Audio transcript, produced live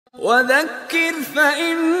وذكر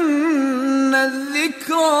فإن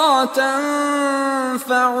الذكرى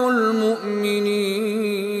تنفع المؤمنين.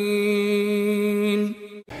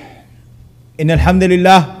 إن الحمد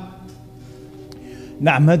لله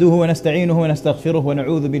نحمده ونستعينه ونستغفره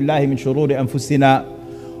ونعوذ بالله من شرور أنفسنا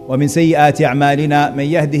ومن سيئات أعمالنا، من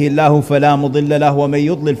يهده الله فلا مضل له ومن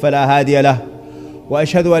يضلل فلا هادي له،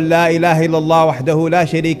 وأشهد أن لا إله إلا الله وحده لا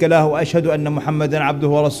شريك له، وأشهد أن محمدا عبده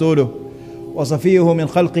ورسوله وصفيه من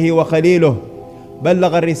خلقه وخليله،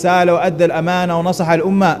 بلغ الرسالة وأدى الأمانة ونصح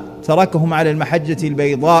الأمة، تركهم على المحجة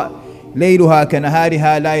البيضاء ليلها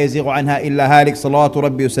كنهارها لا يزيغ عنها إلا هالك، صلوات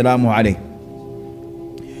ربي وسلامه عليه.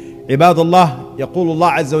 عباد الله، يقول الله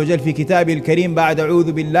عز وجل في كتابه الكريم بعد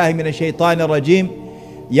أعوذ بالله من الشيطان الرجيم: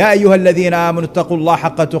 يا أيها الذين آمنوا اتقوا الله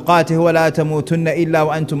حق تقاته ولا تموتن إلا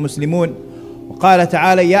وأنتم مسلمون. وقال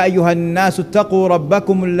تعالى: يا أيها الناس اتقوا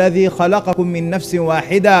ربكم الذي خلقكم من نفس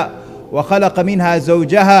واحدة وخلق منها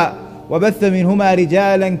زوجها وبث منهما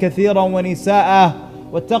رجالا كثيرا ونساء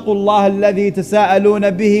واتقوا الله الذي تساءلون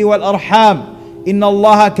به والأرحام إن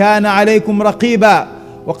الله كان عليكم رقيبا.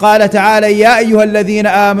 وقال تعالى: يا أيها الذين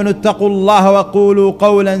آمنوا اتقوا الله وقولوا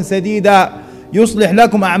قولا سديدا يصلح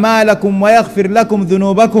لكم أعمالكم ويغفر لكم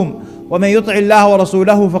ذنوبكم ومن يطع الله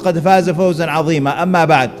ورسوله فقد فاز فوزا عظيما. أما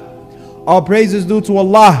بعد. All praise is due to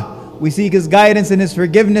Allah. We seek His guidance and His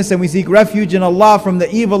forgiveness, and we seek refuge in Allah from the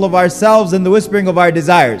evil of ourselves and the whispering of our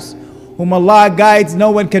desires. Whom Allah guides, no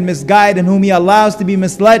one can misguide, and whom He allows to be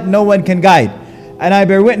misled, no one can guide. And I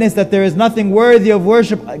bear witness that there is nothing worthy of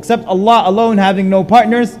worship except Allah alone, having no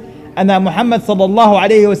partners, and that Muhammad sallallahu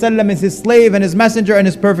alayhi wa sallam is His slave and His messenger and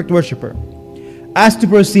His perfect worshipper. As to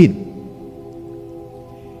proceed,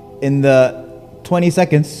 in the 20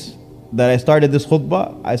 seconds that I started this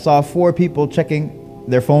khutbah, I saw 4 people checking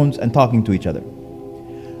their phones and talking to each other.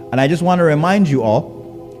 And I just want to remind you all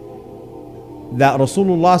that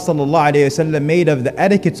Rasulullah sallallahu alayhi wa sallam made of the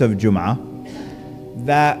etiquettes of Jum'ah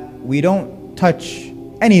that we don't touch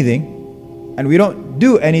anything and we don't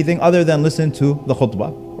do anything other than listen to the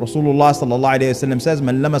khutbah. Rasulullah sallallahu alayhi wa sallam says,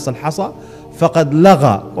 "Man lamas al-hasa faqad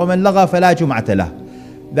lagha wa man lagha fala jum'ata lah."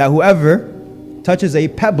 That whoever touches a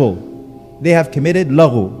pebble, they have committed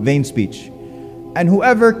laghu, vain speech. And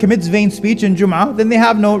whoever commits vain speech in Jum'ah, then they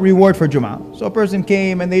have no reward for Jum'ah. So a person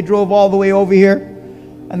came and they drove all the way over here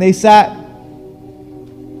and they sat,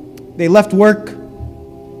 they left work,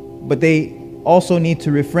 but they also need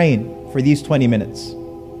to refrain for these 20 minutes.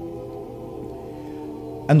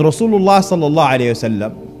 And Rasulullah sallallahu alayhi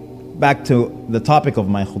wasallam, back to the topic of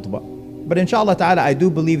my khutbah, but inshallah ta'ala I do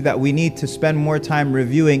believe that we need to spend more time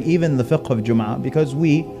reviewing even the fiqh of Jum'ah, because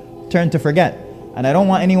we tend to forget. And I don't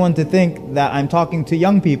want anyone to think that I'm talking to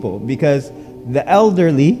young people, because the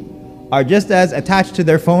elderly are just as attached to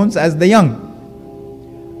their phones as the young.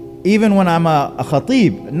 Even when I'm a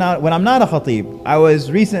khatib, when I'm not a khatib, I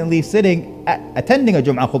was recently attending a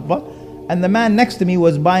Jum'ah khutbah, and the man next to me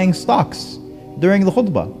was buying stocks during the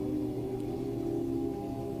khutbah.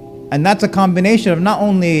 And that's a combination of not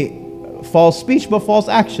only false speech but false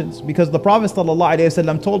actions, because the Prophet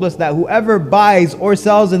ﷺ told us that whoever buys or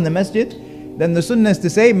sells in the masjid, then the sunnah is to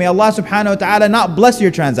say, may Allah subhanahu wa ta'ala not bless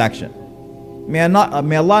your transaction. May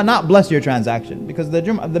Allah not bless your transaction, because the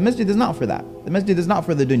masjid is not for that. The masjid is not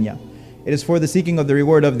for the dunya. It is for the seeking of the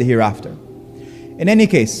reward of the hereafter. In any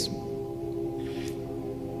case,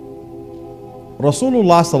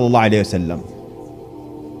 Rasulullah sallallahu alayhi wasallam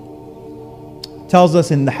tells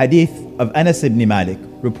us in the hadith of Anas ibn Malik,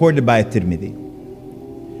 reported by At-Tirmidhi.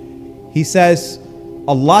 He says,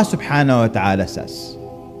 Allah subhanahu wa ta'ala says,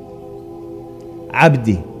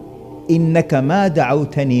 عبدي إنك ما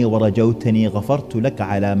دعوتني ورجوتني غفرت لك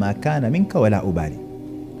على ما كان منك ولا أبالي.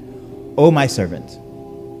 O my servant,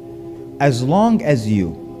 as long as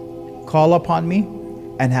you call upon me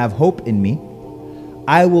and have hope in me,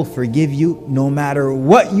 I will forgive you no matter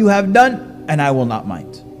what you have done, and I will not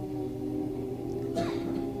mind.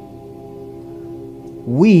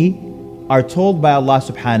 We are told by Allah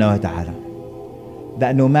subhanahu wa ta'ala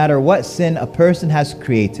that no matter what sin a person has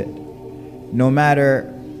created, no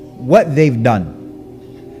matter what they've done,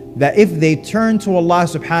 that if they turn to Allah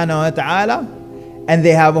subhanahu wa ta'ala and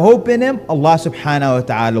they have hope in Him, Allah subhanahu wa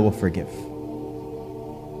ta'ala will forgive.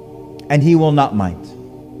 And He will not mind.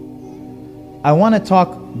 I want to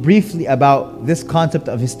talk briefly about this concept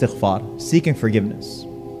of istighfar, seeking forgiveness.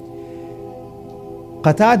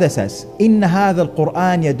 Qatada says, إِنَّ هَذَا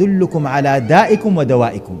الْقُرْآنَ يَدُلُّكُمْ عَلَى دَائِكُمْ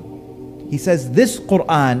وَدَوَائِكُمْ. He says, this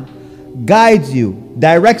Qur'an guides you,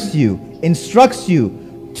 directs you, instructs you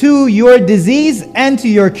to your disease and to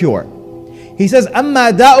your cure. He says,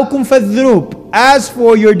 أَمَّا دَاؤُكُمْ فَالذُّنُوبُ. As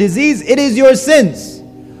for your disease, it is your sins.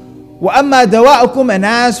 وَأَمَّا دَوَاءُكُمْ, and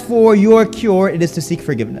as for your cure, it is to seek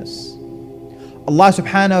forgiveness. Allah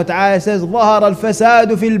subhanahu wa ta'ala says, ظَهَرَ الْفَسَادُ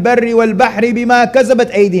فِي الْبَرِّ وَالْبَحْرِ بِمَا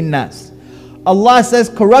كَسَبَتْ أَيْدِي النَّاسِ. Allah says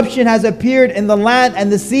corruption has appeared in the land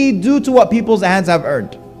and the sea due to what people's hands have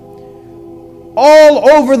earned. All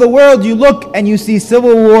over the world you look and you see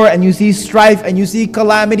civil war and you see strife and you see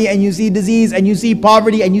calamity and you see disease and you see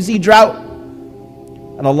poverty and you see drought.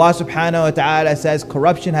 And Allah subhanahu wa ta'ala says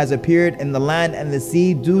corruption has appeared in the land and the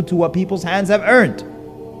sea due to what people's hands have earned,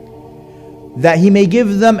 that He may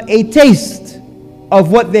give them a taste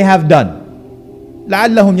of what they have done.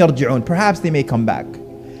 لَعَلَّهُمْ يَرْجِعُونَ, perhaps they may come back.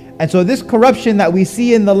 And so this corruption that we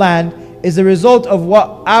see in the land is a result of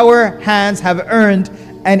what our hands have earned,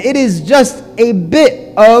 and it is just a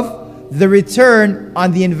bit of the return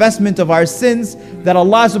on the investment of our sins that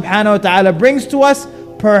Allah subhanahu wa ta'ala brings to us.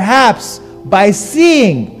 Perhaps by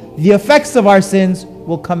seeing the effects of our sins,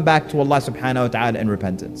 we'll come back to Allah subhanahu wa ta'ala in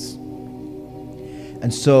repentance.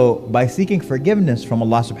 And so by seeking forgiveness from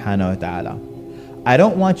Allah subhanahu wa ta'ala, I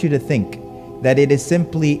don't want you to think that it is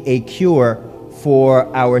simply a cure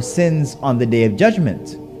for our sins on the Day of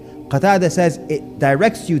Judgment. Qatada says it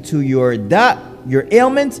directs you to your your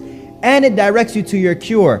ailment, and it directs you to your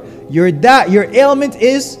cure. Your ailment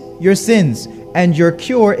is your sins, and your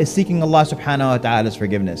cure is seeking Allah subhanahu wa ta'ala's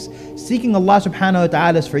forgiveness. Seeking Allah subhanahu wa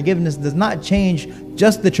ta'ala's forgiveness does not change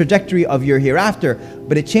just the trajectory of your hereafter,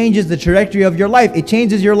 but it changes the trajectory of your life. It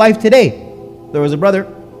changes your life today. There was a brother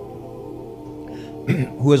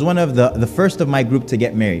who was one of the first of my group to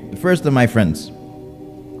get married, the first of my friends.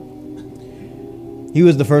 He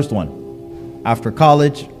was the first one. After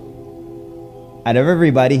college, out of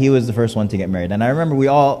everybody, he was the first one to get married. And I remember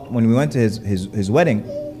when we went to his wedding,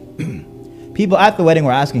 people at the wedding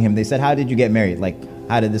were asking him, they said, how did you get married? Like,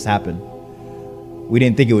 how did this happen? We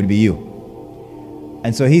didn't think it would be you.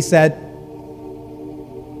 And so he said,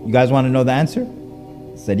 you guys want to know the answer?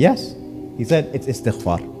 I said, yes. He said, it's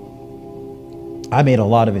istighfar. I made a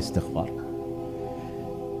lot of istighfar.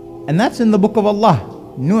 And that's in the book of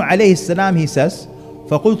Allah. Nuh alayhi salam, he says,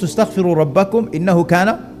 فَقُلْتُ اسْتَغْفِرُوا رَبَّكُمْ إِنَّهُ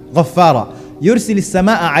كَانَ غَفَّارًا يُرْسِلِ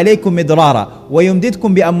السَّمَاءَ عَلَيْكُمْ مِدْرَارًا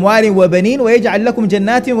وَيُمْدِدْكُمْ بِأَمْوَالٍ وَبَنِينَ وَيَجْعَلْ لَكُمْ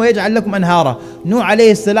جَنَّاتٍ وَيَجْعَلْ لَكُمْ أَنْهَارًا. Nuh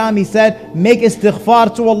alayhi salam, he said, make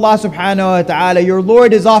istighfar to Allah subhanahu wa ta'ala. Your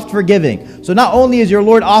Lord is oft forgiving. So not only is your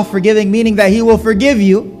Lord oft forgiving, meaning that He will forgive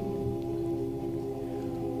you,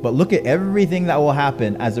 but look at everything that will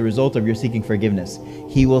happen as a result of your seeking forgiveness.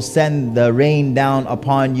 He will send the rain down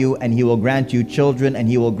upon you, and He will grant you children, and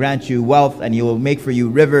He will grant you wealth, and He will make for you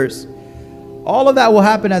rivers. All of that will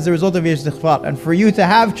happen as a result of your istighfar. And for you to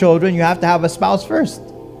have children, you have to have a spouse first.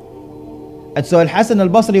 And so Al-Hasan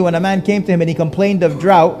al-Basri, when a man came to him and he complained of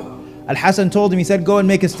drought, Al-Hasan told him, he said, go and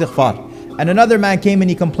make istighfar. And another man came and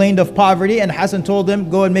he complained of poverty, and Hassan told him,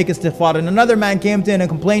 go and make istighfar. And another man came to him and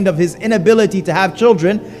complained of his inability to have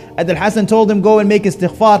children, and then Hassan told him, go and make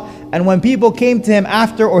istighfar. And when people came to him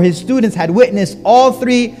after, or his students had witnessed all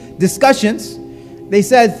three discussions, they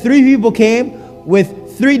said 3 people came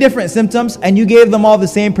with 3 different symptoms, and you gave them all the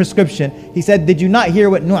same prescription. He said, did you not hear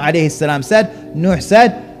what Nuh alayhi salam said? Nuh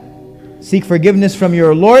said, seek forgiveness from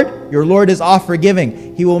your Lord. Your Lord is oft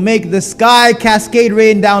forgiving. He will make the sky cascade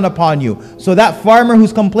rain down upon you. So that farmer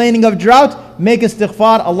who's complaining of drought, make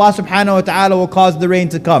istighfar, Allah subhanahu wa ta'ala will cause the rain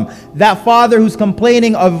to come. That father who's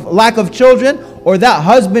complaining of lack of children, or that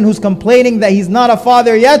husband who's complaining that he's not a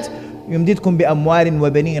father yet, يُمْدِدْكُمْ بِأَمْوَالٍ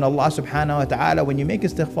وَبَنِينَ. Allah subhanahu wa ta'ala, when you make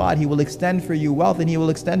istighfar, He will extend for you wealth, and He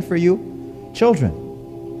will extend for you children.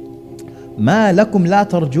 مَا لَكُمْ لَا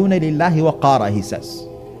تَرْجُونَ لِلَّهِ وَقَارًا, he says.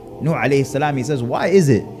 Nuh alayhi salam, he says, why is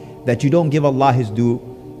it that you don't give Allah His due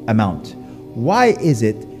amount? Why is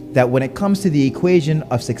it that when it comes to the equation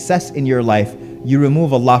of success in your life, you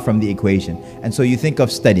remove Allah from the equation? And so you think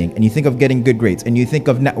of studying, and you think of getting good grades, and you think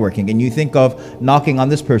of networking, and you think of knocking on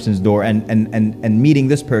this person's door and meeting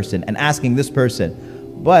this person and asking this person,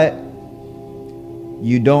 but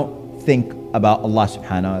you don't think about Allah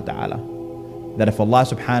subhanahu wa ta'ala. That if Allah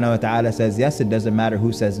subhanahu wa ta'ala says yes, it doesn't matter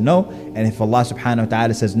who says no. And if Allah subhanahu wa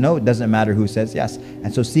ta'ala says no, it doesn't matter who says yes.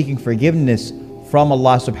 And so seeking forgiveness from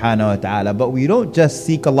Allah subhanahu wa ta'ala. But we don't just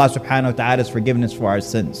seek Allah subhanahu wa ta'ala's forgiveness for our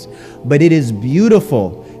sins. But it is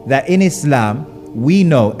beautiful that in Islam, we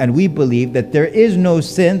know and we believe that there is no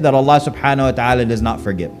sin that Allah subhanahu wa ta'ala does not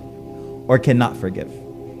forgive or cannot forgive.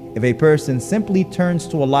 If a person simply turns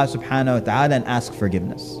to Allah subhanahu wa ta'ala and asks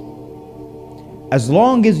forgiveness. As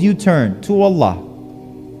long as you turn to Allah,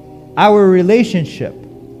 our relationship,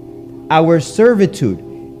 our servitude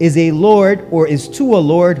is a Lord, or is to a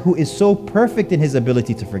Lord who is so perfect in His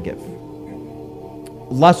ability to forgive.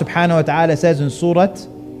 Allah subhanahu wa ta'ala says in Surah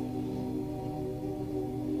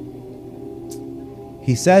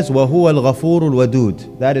He says, وَهُوَ الْغَفُورُ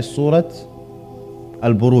الْوَدُودُ. That is Surah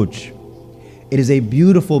Al-Buruj. It is a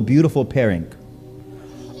beautiful, beautiful pairing.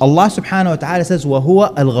 Allah subhanahu wa ta'ala says,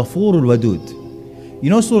 وَهُوَ الْغَفُورُ الْوَدُودُ. You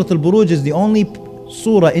know, Surah Al-Buruj is the only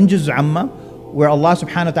surah in Juz' Amma where Allah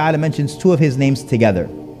subhanahu wa ta'ala mentions two of His names together.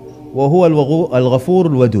 وَهُوَ الْغَفُورُ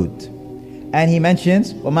الْوَدُودُ. And He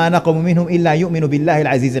mentions, وَمَا نَقَمُ مِنْهُمْ إِلَّا يُؤْمِنُ بِاللَّهِ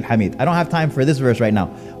الْعَزِيزِ الْحَمِيدِ. I don't have time for this verse right now.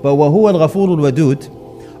 But وَهُوَ الْغَفُورُ الْوَدُودُ.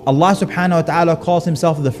 Allah subhanahu wa ta'ala calls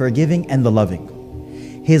Himself the forgiving and the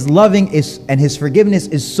loving. His loving is and His forgiveness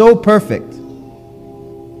is so perfect.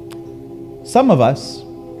 Some of us,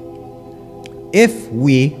 if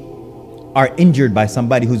we are injured by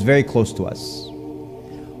somebody who's very close to us,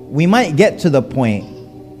 we might get to the point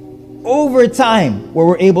over time where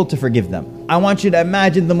we're able to forgive them. I want you to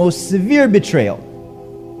imagine the most severe betrayal.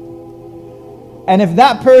 And if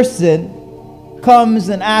that person comes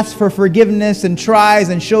and asks for forgiveness and tries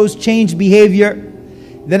and shows changed behavior,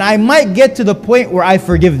 then I might get to the point where I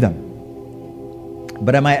forgive them.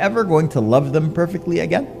 But am I ever going to love them perfectly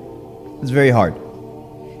again? It's very hard.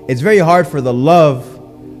 It's very hard for the love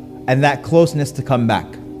and that closeness to come back.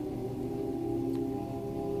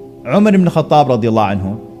 Umar ibn Khattab radiallahu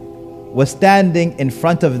anhu was standing in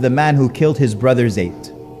front of the man who killed his brother Zayd.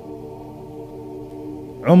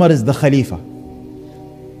 Umar is the Khalifa.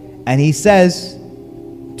 And he says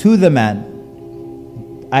to the man,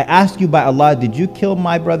 I ask you by Allah, did you kill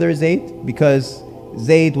my brother Zayd? Because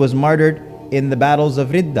Zayd was martyred in the battles of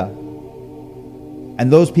Ridda.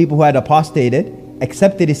 And those people who had apostated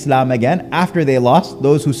accepted Islam again after they lost.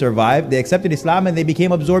 Those who survived, they accepted Islam and they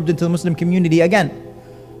became absorbed into the Muslim community again.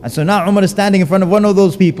 And so now Umar is standing in front of one of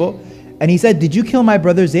those people and he said, did you kill my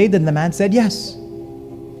brother Zayd? And the man said, yes,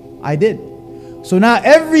 I did. So now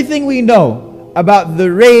everything we know about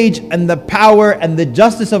the rage and the power and the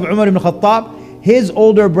justice of Umar ibn Khattab, his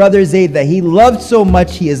older brother Zayd that he loved so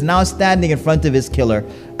much, he is now standing in front of his killer.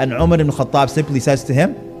 And Umar ibn Khattab simply says to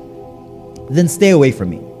him, then stay away from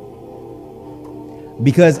me.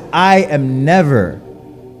 Because I am never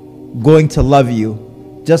going to love you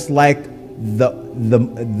just like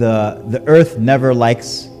the earth never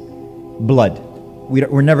likes blood.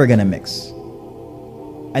 We're never going to mix.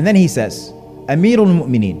 And then he says, Amirul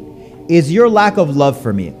Mu'mineen, is your lack of love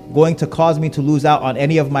for me going to cause me to lose out on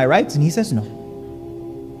any of my rights? And he says, no.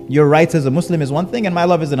 Your rights as a Muslim is one thing and my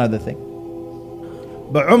love is another thing.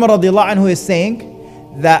 But Umar radiallahu anhu is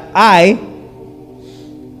saying that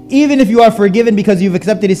even if you are forgiven because you've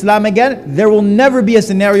accepted Islam again, there will never be a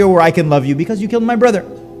scenario where I can love you because you killed my brother.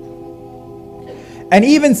 And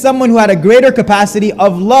even someone who had a greater capacity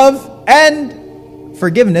of love and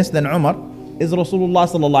forgiveness than Umar is Rasulullah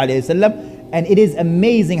sallallahu alayhi wasallam. And it is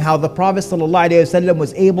amazing how the Prophet ﷺ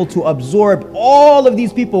was able to absorb all of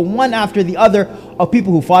these people, one after the other, of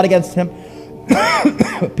people who fought against him,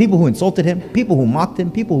 people who insulted him, people who mocked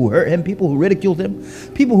him, people who hurt him, people who ridiculed him,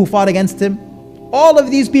 people who fought against him. All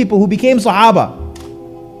of these people who became Sahaba,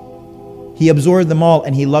 he absorbed them all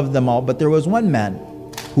and he loved them all. But there was one man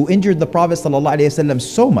who injured the Prophet ﷺ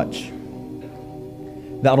so much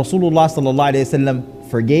that Rasulullah ﷺ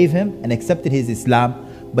forgave him and accepted his Islam.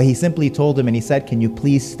 But he simply told him and he said, can you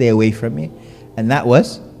please stay away from me? And that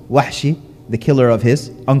was Wahshi, the killer of his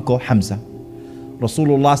uncle Hamza.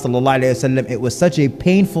 Rasulullah sallallahu alayhi wasallam, it was such a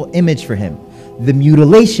painful image for him, the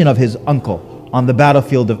mutilation of his uncle on the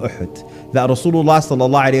battlefield of Uhud, that Rasulullah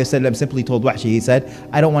sallallahu alayhi wasallam simply told Wahshi, he said,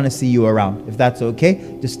 I don't want to see you around. If that's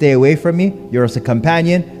okay, just stay away from me. You're a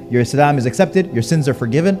companion, your Islam is accepted, your sins are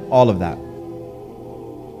forgiven, all of that.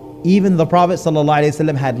 Even the Prophet sallallahu alayhi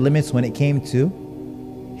wasallam had limits when it came to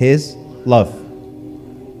his love.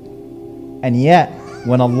 And yet,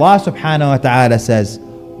 when Allah subhanahu wa ta'ala says,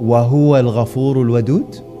 وَهُوَ الْغَفُورُ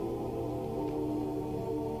الْوَدُودُ,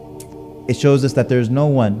 it shows us that there's no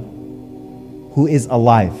one who is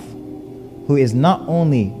alive, who is not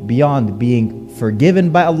only beyond being forgiven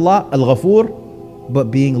by Allah, Al-Ghafur, but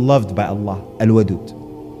being loved by Allah, Al-Wadud.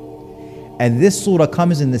 And this surah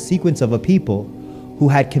comes in the sequence of a people who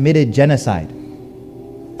had committed genocide.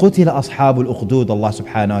 قُتِلَ أَصْحَابُ الْأُخْدُودِ, Allah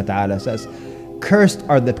subhanahu wa ta'ala says, cursed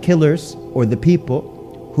are the killers or the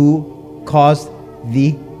people who caused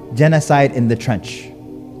the genocide in the trench.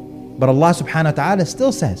 But Allah subhanahu wa ta'ala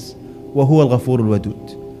still says, وَهُوَ الْغَفُورُ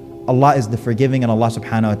الْوَدُودُ. Allah is the forgiving and Allah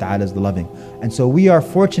subhanahu wa ta'ala is the loving. And so we are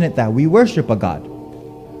fortunate that we worship a God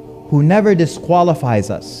who never disqualifies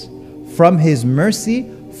us from His mercy,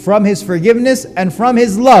 from His forgiveness, and from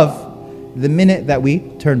His love the minute that we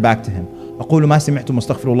turn back to Him. أقول ما سمعتم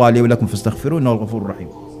واستغفر الله لي ولكم فاستغفروه إنه الغفور الرحيم.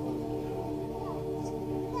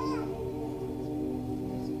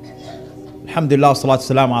 الحمد لله والصلاة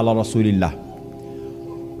والسلام على رسول الله.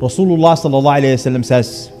 Rasulullah sallallahu alayhi wasallam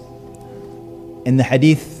says in the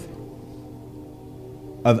hadith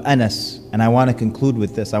of Anas, and I want to conclude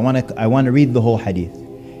with this. I want to read the whole hadith.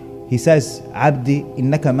 He says, "Abdi,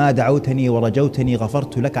 innaka ma da'awtani wa rajawtani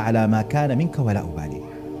ghafartu laka ala ma kana minka wa la ubali."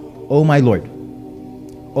 O my Lord,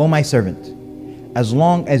 O my servant, as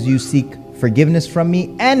long as you seek forgiveness from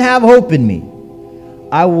me and have hope in me,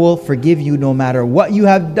 I will forgive you no matter what you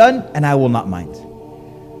have done, and I will not mind.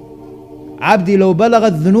 عبدي لو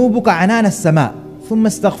بلغت ذنوبك عنان السماء ثم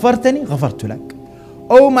استغفرتني غفرت لك.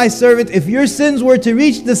 Oh my servant, if your sins were to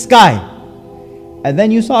reach the sky and then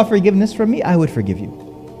you saw forgiveness from me, I would forgive you.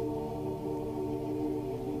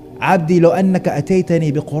 عبدي لو أنك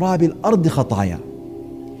أتيتني بقراب الأرض خطايا.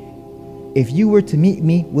 If you were to meet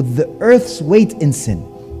me with the earth's weight in sin.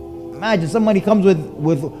 Imagine somebody comes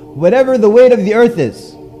with whatever the weight of the earth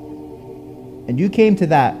is, and you came to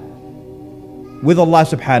that with Allah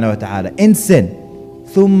subhanahu wa ta'ala in sin.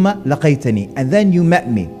 ثم لقيتني, and then you met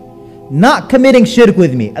me, not committing shirk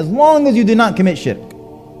with me. As long as you do not commit shirk,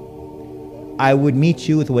 I would meet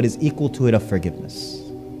you with what is equal to it of forgiveness.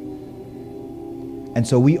 And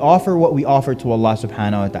so we offer what we offer to Allah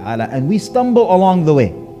subhanahu wa ta'ala, and we stumble along the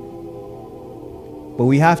way. But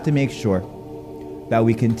we have to make sure that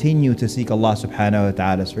we continue to seek Allah subhanahu wa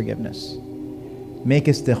ta'ala's forgiveness. Make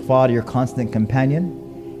istighfar your constant companion.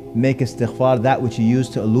 Make istighfar that which you use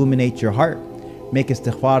to illuminate your heart. Make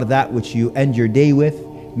istighfar that which you end your day with.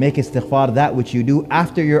 Make istighfar that which you do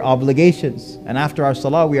after your obligations. And after our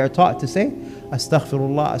salah, we are taught to say,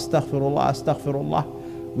 Astaghfirullah, Astaghfirullah, Astaghfirullah.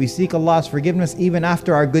 We seek Allah's forgiveness even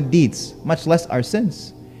after our good deeds, much less our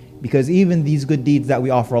sins. Because even these good deeds that we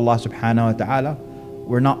offer Allah subhanahu wa ta'ala,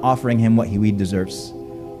 we're not offering Him what He deserves.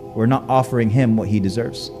 We're not offering Him what He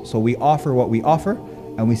deserves. So we offer what we offer,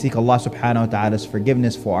 and we seek Allah subhanahu wa ta'ala's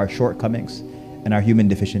forgiveness for our shortcomings and our human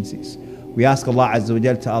deficiencies. We ask Allah Azza wa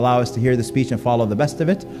Jal to allow us to hear the speech and follow the best of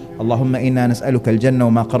it. Allahumma inna nas'aluka al-jannah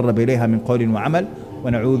wa ma qarrab ilayha min qawlin wa amal, wa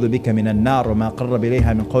na'udhu bika min an-nar wa ma qarrab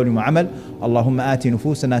ilayha min qawlin wa amal. Allahumma ati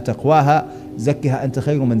nufusana taqwaha, zakkiha anta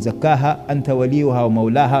khayru man zakkaha, anta waliyuha wa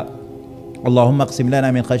mawlaha. اللهم اقسم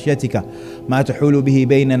لنا من خشيتك ما تحول به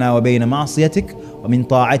بيننا وبين معصيتك، ومن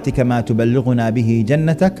طاعتك ما تبلغنا به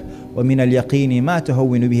جنتك، ومن اليقين ما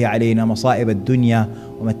تهون به علينا مصائب الدنيا،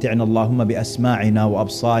 ومتعنا اللهم بأسماعنا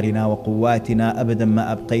وأبصارنا وقواتنا أبدا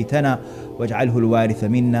ما أبقيتنا، واجعله الوارث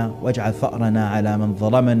منا، واجعل ثأرنا على من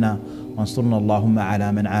ظلمنا، وانصرنا اللهم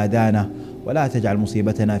على من عادانا، ولا تجعل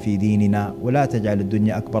مصيبتنا في ديننا، ولا تجعل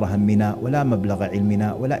الدنيا أكبر همنا، ولا مبلغ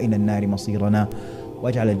علمنا، ولا إلى النار مصيرنا،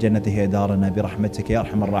 واجعل الجنة هي دارنا برحمتك يا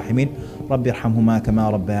أرحم الراحمين. رب ارحمهما كما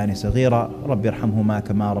ربياني صغيرا، رب ارحمهما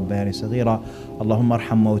كما ربياني صغيرا. اللهم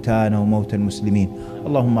ارحم موتانا وموتى المسلمين،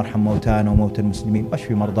 اللهم ارحم موتانا وموتى المسلمين،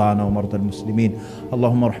 واشف مرضانا ومرضى المسلمين.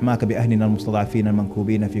 اللهم ارحماك بأهلنا المستضعفين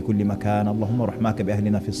المنكوبين في كل مكان. اللهم ارحماك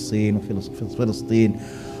بأهلنا في الصين وفي فلسطين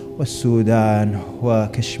والسودان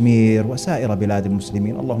وكشمير وسائر بلاد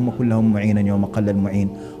المسلمين. اللهم كن لهم معينا يوم قل المعين،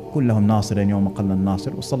 كن لهم ناصرا يوم قل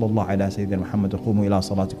الناصر. وصلى الله على سيدنا محمد. قوموا إلى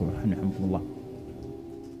صلاتكم يرحمكم الله.